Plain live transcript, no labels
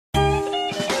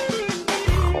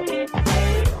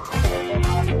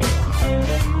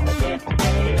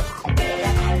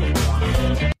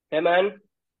Hey man,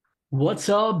 What's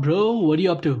up, bro? What are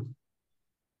you up to?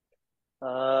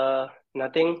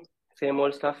 nothing. Same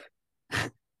old stuff.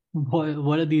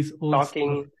 What are these old stuff?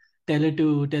 Talking, Tell it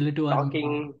to our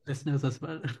talking. listeners as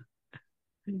well.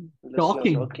 Listeners,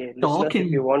 Talking, okay. Listeners, if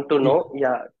you talking. want to Yeah, know,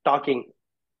 yeah, talking.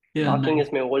 yeah, Talking nice.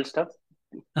 is my old stuff.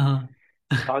 Uh,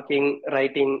 Talking,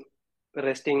 writing,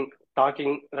 resting,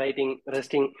 talking, writing,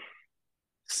 resting.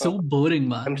 Uh, so boring,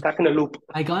 I'm man. stuck in a loop.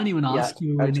 I can't even Yeah, ask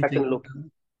you I'm stuck in a anything. loop.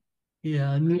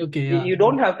 Yeah, okay, You, yeah. you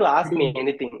don't have to I ask me don't,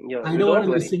 anything. I You don't want don't to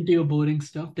worry. listen to your boring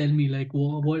stuff. Tell me, like,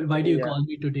 why do you Yeah. call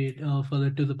me today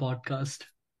to the podcast?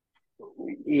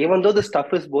 Even though the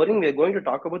stuff is boring, we're going to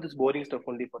talk about this boring stuff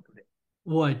only for today.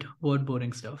 What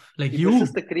boring stuff? Like See, this is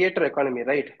you? the creator economy,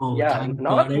 right? Oh, Yeah, thank God.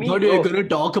 not I me, thought you were bro. gonna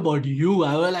talk about you.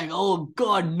 I was like, oh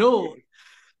God, no.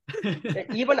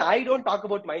 Even I don't talk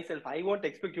about myself. I won't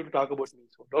expect you to talk about me.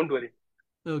 So don't worry.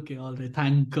 Okay, all right.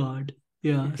 Thank God.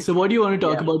 Yeah. So what do you want to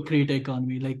talk Yeah. about creator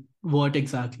economy? Like what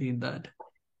exactly in that?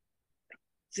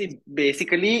 See,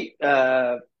 basically,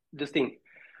 this thing,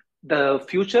 the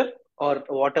future or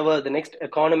whatever the next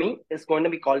economy is going to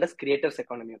be called as creators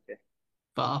economy. Okay.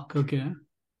 Fuck, okay.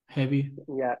 Heavy.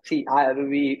 Yeah. See, I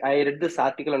read this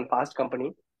article on Fast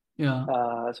Company. Yeah.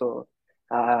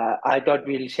 I thought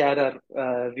we'll share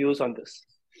our views on this.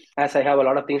 As I have a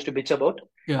lot of things to bitch about,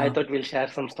 I Yeah. thought we'll share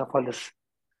some stuff on this.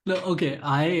 No, okay.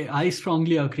 I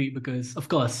strongly agree because of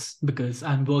course, because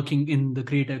I'm working in the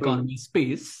creator Hmm. economy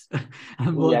space.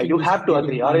 I'm Yeah, working you with have to creative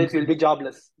agree, or else you'll mindset. be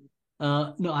jobless.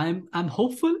 No, I'm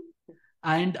hopeful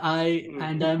and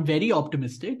Hmm. I'm very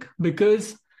optimistic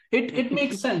because it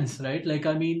makes sense, right? Like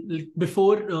I mean, like,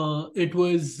 before it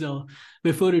was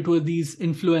these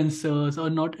influencers or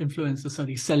not influencers,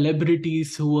 sorry,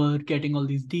 celebrities who were getting all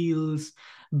these deals,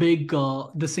 big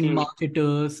this thing Hmm.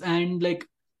 marketers, and like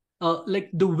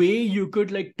the way you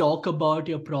could like talk about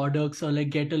your products or like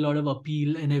get a lot of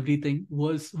appeal and everything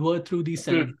were through these Hmm.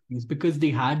 celebrities because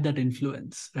they had that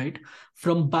influence, right?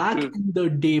 From back Hmm. in the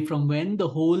day, from when the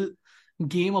whole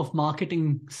game of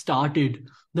marketing started,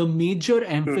 the major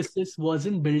Hmm. emphasis was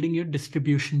in building your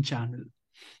distribution channel.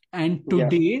 And Yeah.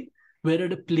 today, we're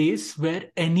at a place where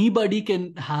anybody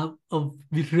can have a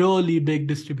really big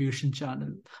distribution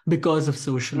channel because of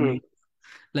social Hmm. media.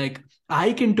 Like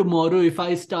I can tomorrow, if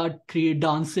I start create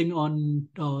dancing on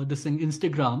this thing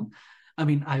Instagram, I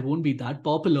mean I won't be that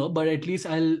popular, but at least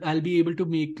I'll be able to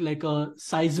make like a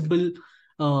sizable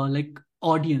like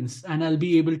audience, and I'll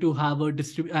be able to have a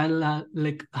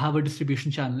like have a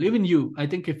distribution channel. Even you, I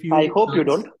think if I you hope you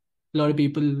dance, don't. a lot of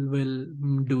people will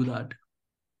do that.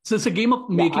 So it's a game of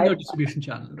Yeah, making a distribution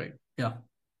channel, right? Yeah.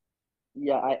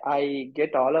 I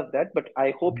get all of that, but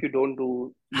I hope you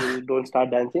don't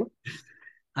start dancing.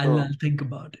 I'll So think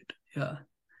about it. Yeah.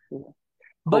 yeah,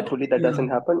 But hopefully that yeah. doesn't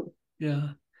happen. Yeah.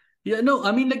 Yeah, no,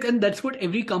 I mean, like, and that's what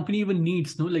every company even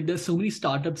needs, no? Like, there's so many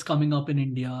startups coming up in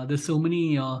India. There's so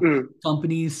many Mm.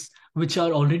 companies which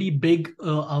are already big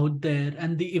out there,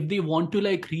 and if they want to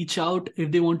like reach out,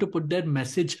 if they want to put their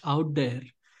message out there,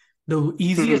 the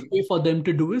easiest Mm. way for them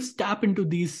to do is tap into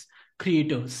these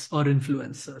creators or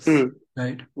influencers, Mm.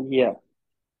 right? Yeah,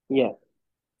 yeah.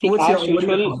 See, as What are your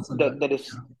usual, thoughts on that? there is,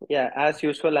 yeah, as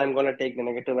usual, I'm gonna take the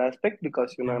negative aspect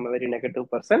because Yeah, I'm a very negative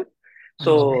person. very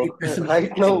So right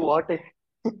pessimistic. now,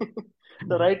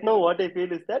 so right now, what I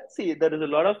feel is that see, there is a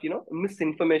lot of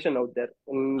misinformation out there,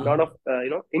 and a lot Uh,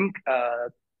 of in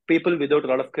people without a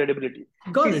lot of credibility.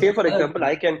 See, got it. say for I example,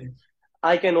 agree.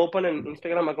 I can open an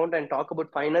Instagram account and talk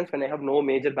about finance when I have no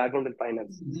major background in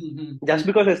finance. Mhm. Just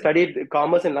because I studied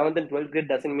commerce in 11th and 12th grade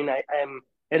doesn't mean I am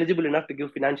eligible enough to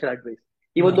give financial advice.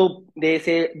 Even Yeah, though they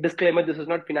say disclaimer, this is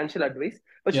not financial advice,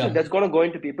 but still yeah, that's going to go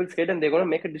into people's head and they're going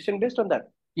to make a decision based on that.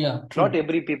 yeah, true.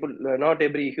 Not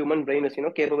every human brain is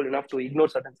capable enough to ignore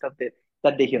certain stuff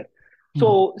that they hear. Mhm. So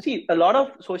see, a lot of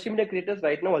social media creators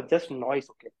right now are just noise.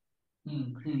 Okay,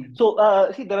 Mhm. so,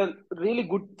 see, there are really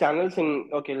good channels in,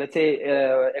 okay, let's say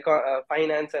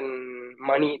finance and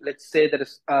money. Let's say there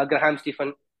is Graham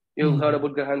Stephen. You've heard Mhm.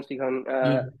 about Graham Stephen.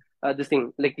 Yeah. This thing,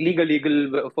 like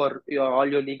legal for all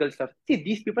your legal stuff. See,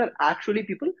 these people are actually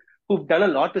people who've done a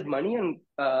lot with money. And,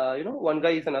 one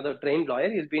guy is another trained lawyer.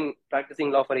 He's been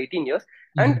practicing law for 18 years.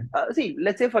 And Mhm. see,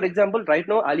 let's say, for example, right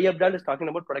now, Ali Abdal is talking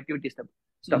about productivity stuff.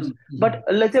 Mhm. But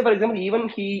Mhm. let's say, for example, even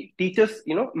he teaches,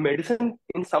 medicine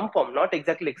in some form, not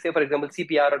exactly like, say, for example,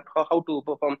 CPR or how to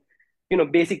perform,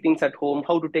 basic things at home,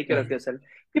 how to take care Yeah. of yourself.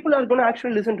 People are going to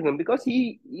actually listen to him because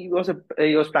he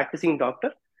was practicing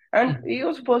doctor and he Mhm.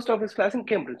 was first of his class in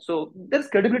Cambridge. So there's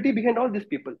credibility behind all these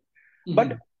people. But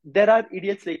Mhm. there are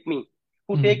idiots like me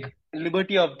who take Mhm.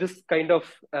 liberty of this kind of,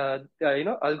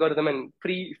 algorithm and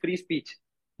free speech.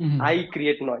 Mhm. I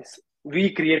create noise.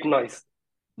 we create noise.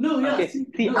 No, yeah. Okay. See,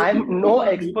 See, no, if you I'm think no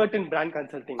about it, expert in brand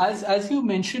consulting. as you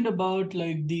mentioned about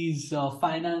like these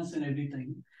finance and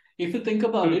everything, if you think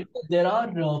about Hmm. it, there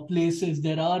are places,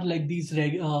 there are like these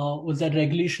was that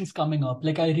regulations coming up.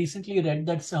 Like I recently read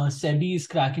that SEBI is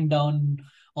cracking down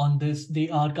on this. They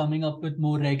are coming up with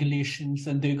more regulations,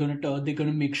 and they're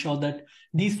gonna make sure that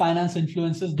these finance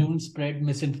influencers don't spread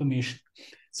misinformation.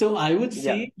 So I would Yeah.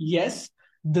 say yes,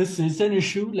 this is an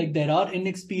issue. Like there are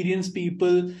inexperienced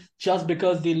people, just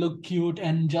because they look cute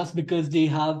and just because they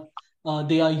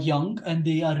are young and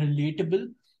they are relatable.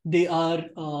 They are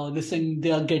listening.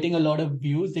 They are getting a lot of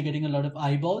views. They're getting a lot of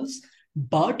eyeballs.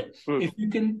 But Hmm. if you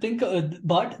can think,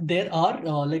 but there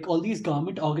are like all these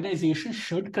government organizations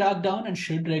should crack down and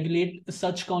should regulate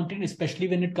such content, especially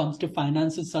when it comes to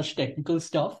finance and such technical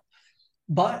stuff.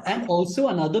 But and also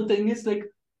another thing is like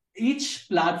each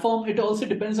platform. It also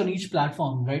depends on each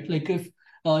platform, right? Like if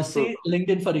Hmm. say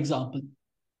LinkedIn, for example,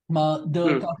 the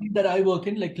Hmm. company that I work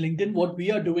in, like LinkedIn, what we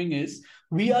are doing is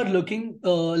we are looking,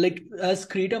 like as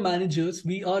creator managers,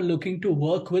 we are looking to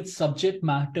work with subject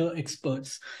matter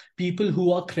experts, people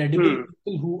who are credible, Hmm.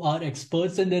 people who are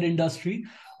experts in their industry.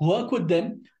 Work with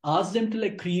them, ask them to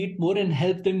like create more and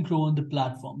help them grow on the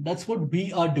platform. That's what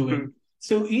we are Hmm. doing.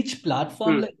 So each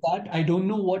platform Hmm. like that, I don't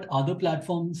know what other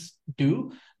platforms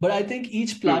do, but I think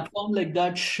each Hmm. platform like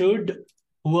that should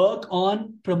work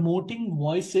on promoting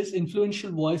voices,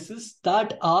 influential voices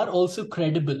that are also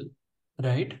credible,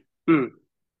 right? Hmm.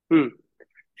 Hmm.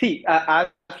 See, as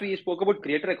we spoke about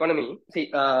creator economy, see,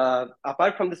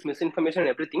 apart from this misinformation and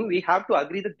everything, we have to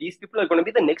agree that these people are going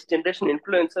to be the next generation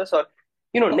influencers or,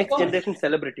 Of next course, generation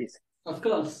celebrities, of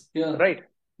course, yeah. right?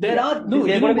 There Yeah. are See, no,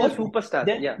 they're you know going to be what? the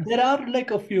superstars. Yeah. There are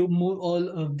like a few more all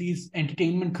of these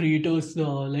entertainment creators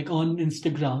like on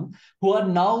Instagram who are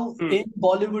now Hmm. in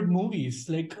Bollywood movies.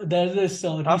 Like there's this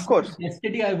Of recently course.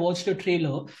 yesterday I watched a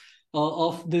trailer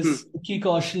of this Hmm. Vicky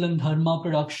Kaushal and Dharma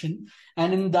production,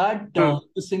 and in that Hmm.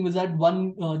 this thing was that one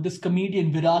this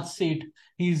comedian Virat Seth.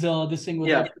 He's this thing was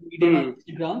Yeah. that comedian on Hmm.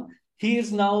 Instagram. He is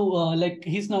now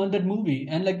he's now in that movie,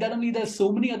 and like that only there's so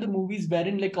many other movies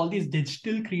wherein like all these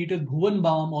digital creators, Bhuvan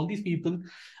Baum, all these people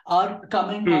are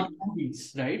coming Hmm. on movies,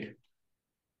 right?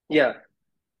 Yeah.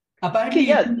 Apparently, See,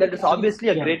 yeah, even that like is obviously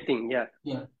a yeah, great thing. Yeah.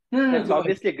 yeah. No, no, no, That's go ahead.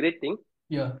 obviously a great thing.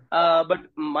 Yeah, But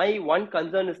my one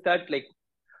concern is that, like,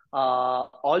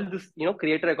 all this,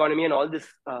 creator economy and all this,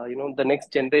 the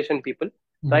next generation people.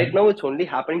 Right mm, now, it's only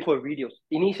happening for videos.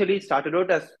 Initially, it started out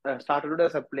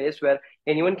as a place where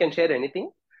anyone can share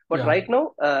anything. But yeah. right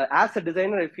now, as a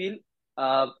designer, I feel,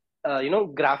 uh,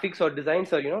 graphics or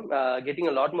designs are, getting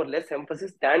a lot more less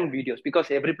emphasis than videos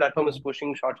because every platform is Mm.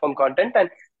 pushing short form content, and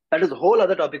that is a whole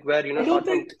other topic where short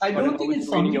form I content, don't how think it's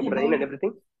it's ruining your only brain about. and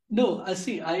everything. No, I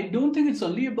see. I don't think it's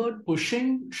only about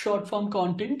pushing short form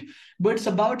content, but it's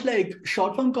about like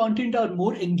short form content are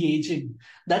more engaging.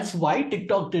 That's why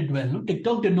TikTok did well. No?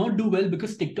 TikTok did not do well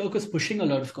because TikTok was pushing a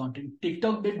lot of content.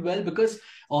 TikTok did well because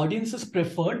audiences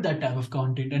preferred that type of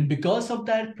content. And because of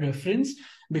that preference,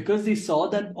 because they saw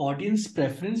that audience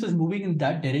preference is moving in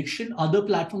that direction, other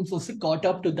platforms also caught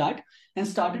up to that and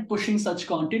started pushing such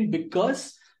content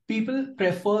because people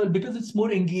prefer, because it's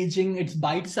more engaging, it's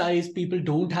bite sized, people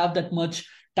don't have that much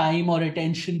time or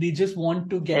attention, they just want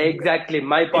to Exactly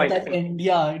my get point. that and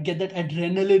yeah, get that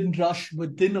adrenaline rush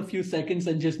within a few seconds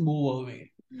and just move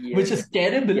away, which Yes. is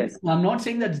terrible. Yes. I'm not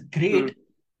saying that's Hmm. great,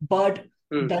 but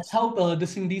Hmm. that's how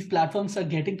these platforms are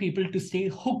getting people to stay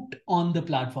hooked on the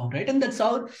platform, right? And that's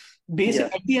how basic,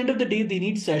 Yeah. at the end of the day, they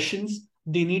need sessions,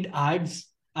 they need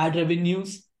ads, ad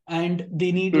revenues, and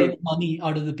they need Hmm. like money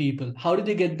out of the people. How do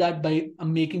they get that? By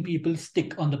making people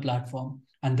stick on the platform,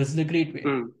 and this is a great way.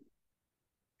 Hmm.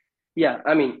 Yeah,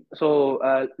 I mean, so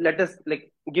let us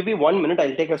like give me 1 minute.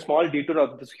 I'll take a small detour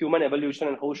of this human evolution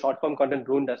and how short form content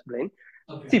ruined us brain.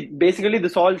 Okay. See, basically,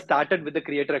 this all started with the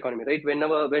creator economy, right?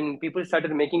 When people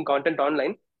started making content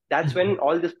online, that's when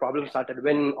all this problem started.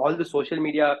 When all the social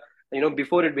media,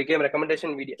 before it became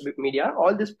recommendation media,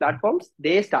 all these platforms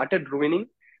they started ruining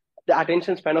the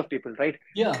attention span of people, right?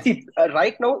 Yeah. See,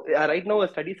 right now, a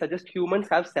study suggests humans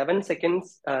have 7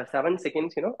 seconds, span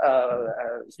in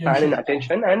Attention span.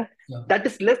 attention, and Yeah. that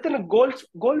is less than a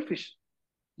goldfish.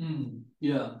 Mm.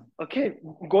 Yeah. Okay,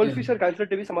 Yeah. goldfish are considered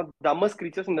to be some of the dumbest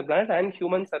creatures in the planet, and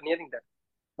humans are nearing that.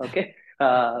 Okay,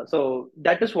 so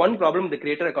that is one problem with the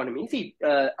creator economy. See,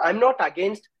 I'm not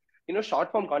against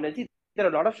short form content. See, there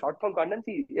are a lot of short form content.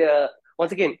 See,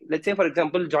 once again, let's say for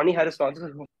example, Johnny Harris launches a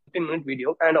 15-minute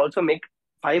video and also make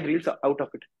 5 reels out of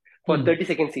it for Mm. 30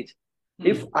 seconds each.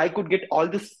 If Mm. I could get all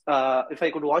this, if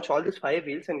I could watch all these 5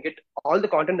 reels and get all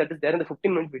the content that is there in the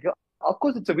 15-minute video, of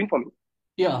course it's a win for me,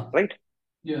 Yeah. right?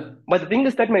 Yeah, But the thing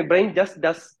is that my brain just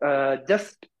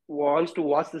wants to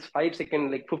watch this 5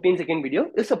 second, like 15-second video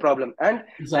is a problem. And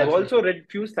I've exactly. also read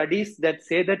few studies that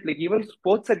say that like even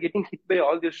sports are getting hit by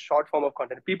all this short form of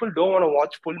content. People don't want to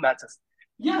watch full matches.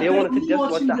 Yeah, They want to just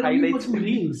watch the they're only highlights. watching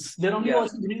reels. They're only Yeah,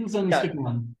 watching reels on yeah,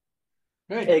 Instagram.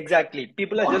 Right. exactly.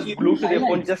 People are Not just even glued to their phone,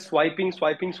 highlights. just swiping,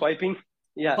 swiping, swiping.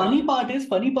 Yeah. Funny part is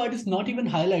not even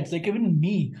highlights. Like even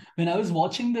me, when I was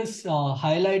watching this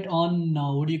highlight on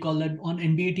what do you call that, on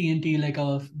NBA TNT, like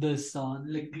this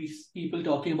like these people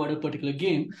talking about a particular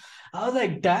game, I was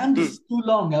like, damn, this Hmm. is too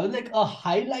long. I was like, a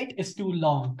highlight is too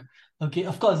long. Okay,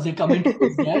 of course the commentary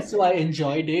was there, so I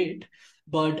enjoyed it.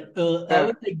 But I was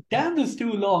Yeah. like, damn, this is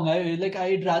too long.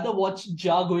 I'd rather watch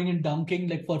Ja going and dunking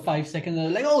like for 5 seconds. I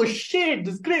was like, oh shit,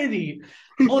 this is crazy.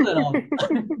 More than off.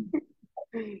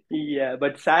 Yeah,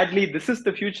 but sadly, this is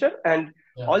the future, and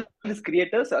Yeah. all these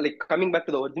creators are like coming back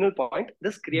to the original point.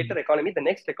 This creator Mm. economy, the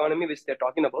next economy which they're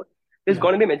talking about, is Yeah.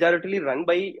 going to be majoritarily run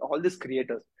by all these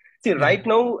creators. See, Yeah. right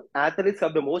now, athletes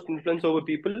have the most influence over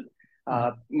people.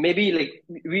 Yeah. Maybe like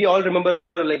we all remember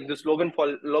like this Logan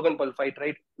Paul fight,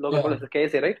 right? Logan Paul Yeah. is a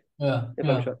KSA, right? Yeah. If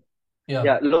I'm Yeah. sure. Yeah.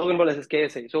 Yeah, Logan Paul is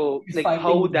KSA. So He's like how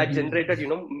fighting that everyone. generated,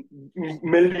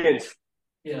 millions,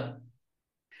 Yeah.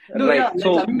 No, yeah, right? like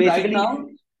I So mean,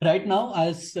 basically, right now,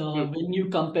 as hmm, when you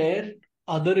compare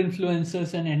other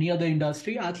influencers and any other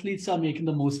industry, athletes are making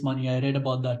the most money. I read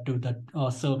about that too, that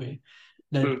survey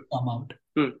that hmm, come out.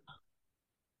 hmm.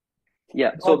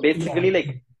 Yeah. So But yeah. basically,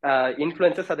 like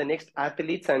influencers are the next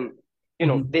athletes, and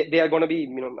Mhm. they are going to be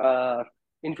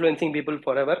influencing people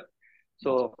forever.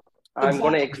 So I'm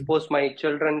going to Exactly. expose my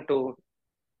children to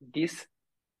this.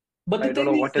 But the I don't thing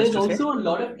know is, what else there's to say. also a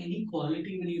lot of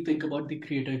inequality when you think about the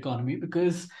creator economy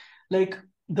because, like,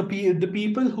 the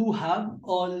people who have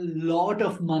a lot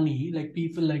of money, like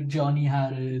people like Johnny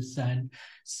Harris and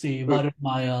say Hmm, Varun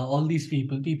Maya, all these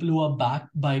people who are backed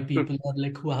by hmm, people or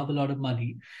like who have a lot of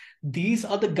money, these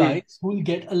are the hmm. guys who will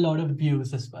get a lot of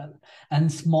views as well.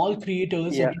 And small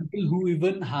creators or Yeah. people who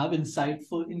even have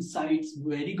insightful insights,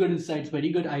 very good insights,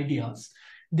 very good ideas,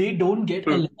 they don't get a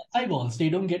Hmm, lot of eyeballs. They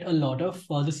don't get a lot of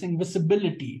this thing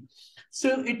visibility.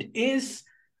 So it is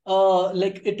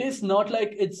like it is not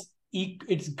like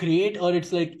it's great or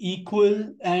it's like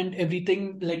equal and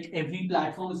everything. Like every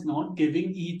platform is not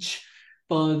giving each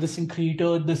this thing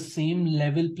creator the same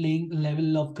playing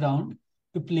level of ground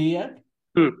to play at.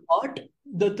 hmm. But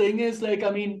the thing is, like,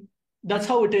 I mean, that's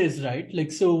how it is, right?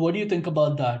 Like, so what do you think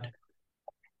about that?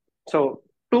 So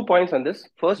 2 points on this.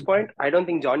 First point, I don't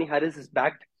think Johnny Harris is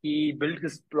backed. He built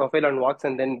his profile on Vox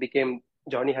and then became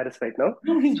Johnny Harris right now.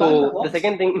 No, he's backed by So the Vox.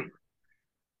 second thing,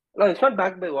 no, it's not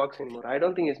backed by Vox anymore. I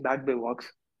don't think it's backed by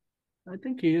Vox. I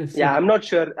think he is. Yeah, Okay. I'm not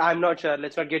sure. I'm not sure.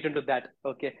 Let's not get into that.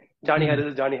 Okay. Johnny Mhm. Harris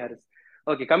is Johnny Harris.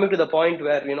 Okay, coming to the point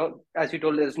where, as you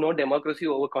told, there's no democracy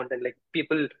over content. Like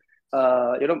people,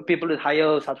 people with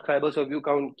higher subscribers or view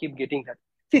count keep getting that.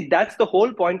 See, that's the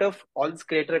whole point of all this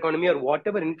creator economy or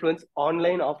whatever influence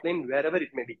online, offline, wherever it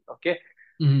may be. Okay.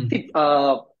 Mhm. See,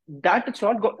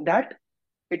 that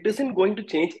it isn't going to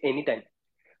change anytime.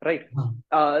 Right.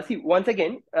 Huh. See, once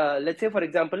again, let's say, for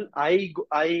example,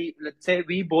 let's say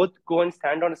we both go and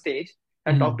stand on a stage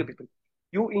and talk to Mhm. people.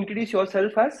 You introduce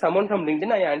yourself as someone from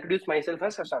LinkedIn. I introduce myself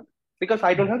as Shashank because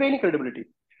I don't have any credibility.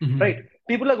 Right. Mhm.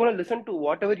 People are going to listen to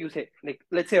whatever you say. Like,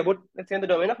 let's say in the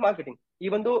domain of marketing,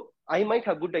 even though I might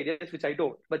have good ideas, which I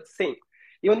don't, but same,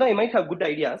 even though I might have good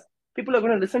ideas, people are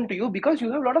going to listen to you because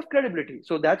you have a lot of credibility.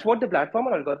 So that's what the platform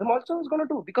or algorithm also is going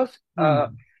to do because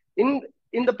Mhm. in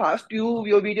in the past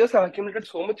your videos have accumulated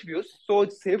so much views, so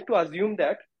it's safe to assume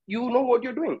that you know what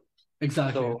you're doing.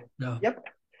 Exactly. So Yeah. yep,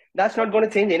 that's not going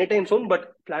to change anytime soon, but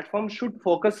platforms should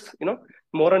focus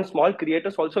more on small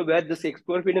creators also, where this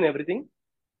explore feed and everything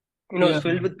is Yeah.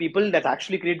 filled with people that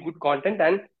actually create good content,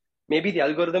 and maybe the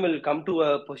algorithm will come to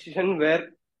a position where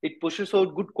it pushes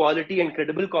out good quality and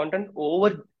credible content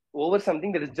over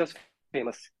something that is just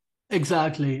famous.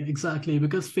 Exactly. Exactly.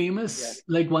 Because Yeah. famous,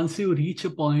 like once you reach a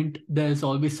point, there's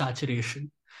always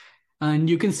saturation. And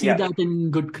you can see Yeah. that in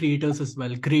good creators as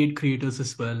well, great creators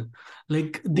as well.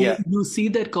 Like Yeah. you see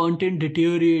their content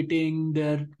deteriorating,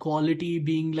 their quality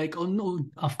being like, oh no,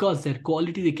 of course, their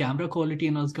quality, the camera quality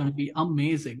and all is going to be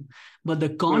amazing, but the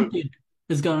Hmm. content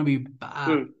is going to be bad.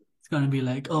 Hmm. It's going to be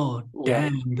like, oh, Yeah.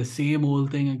 damn, the same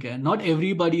old thing again. Not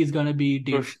everybody is going to be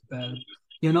Dave Hmm. Chappelle.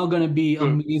 You're not going to be Hmm.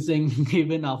 amazing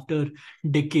even after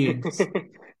decades.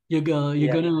 You're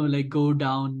Yeah. gonna like go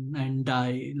down and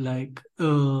die like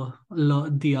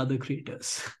the other creators.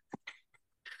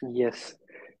 Yes.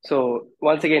 So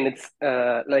once again, it's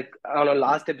like on our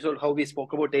last episode, how we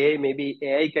spoke about AI. Maybe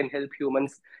AI can help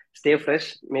humans stay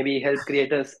fresh. Maybe help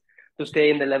creators to stay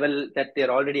in the level that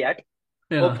they're already at.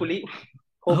 Yeah. Hopefully,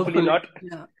 Hopefully. not.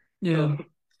 Yeah. So, Yeah.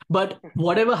 But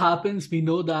whatever happens, we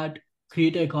know that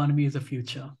creator economy is the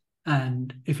future.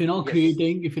 And if you're not yes.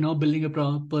 creating, if you're not building a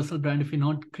personal brand, if you're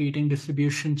not creating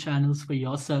distribution channels for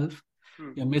yourself,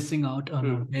 Hmm. you're missing out on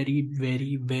a very,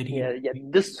 very, very, Yeah. very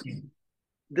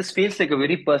This feels like a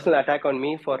very personal attack on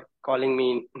me for calling me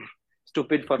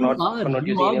stupid for not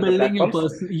you using are any of the building a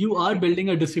platforms. person, you are building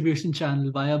a distribution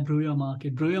channel via Brew Your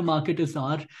Market. Brew Your Market is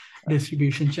our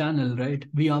distribution channel, right?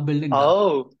 We are building that.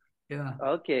 Oh, Yeah.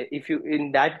 okay. If you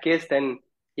in that case, then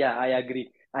yeah, I agree.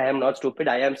 I am not stupid.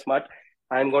 I am smart.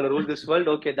 I am going to rule this world.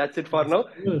 Okay, that's it for now.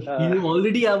 Sure. You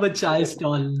already have a chai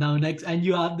stall now next, and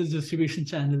you have this distribution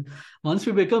channel. Once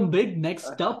we become big,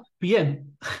 next up, PM.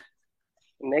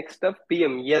 Next up,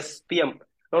 PM. Yes, PM.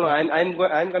 No, Yeah,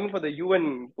 I'm coming for the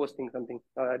UN posting something.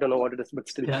 I don't know what it is, but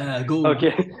still. yeah, go.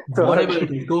 Okay. So Whatever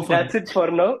it is, go for it. that's it for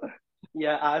now.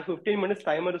 Yeah, our 15 minutes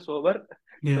timer is over. So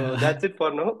Yeah, that's it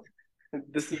for now.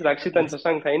 This is Rakshit and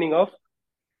Sashank signing off.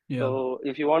 yeah. So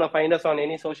if you want to find us on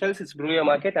any socials, it's Brew Your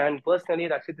Market. And personally,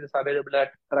 Rakshit is available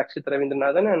at Rakshit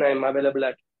Ravindranathan and I'm available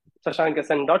at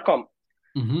sashankasan.com.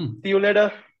 Mm-hmm. See you later.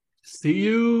 See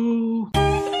you.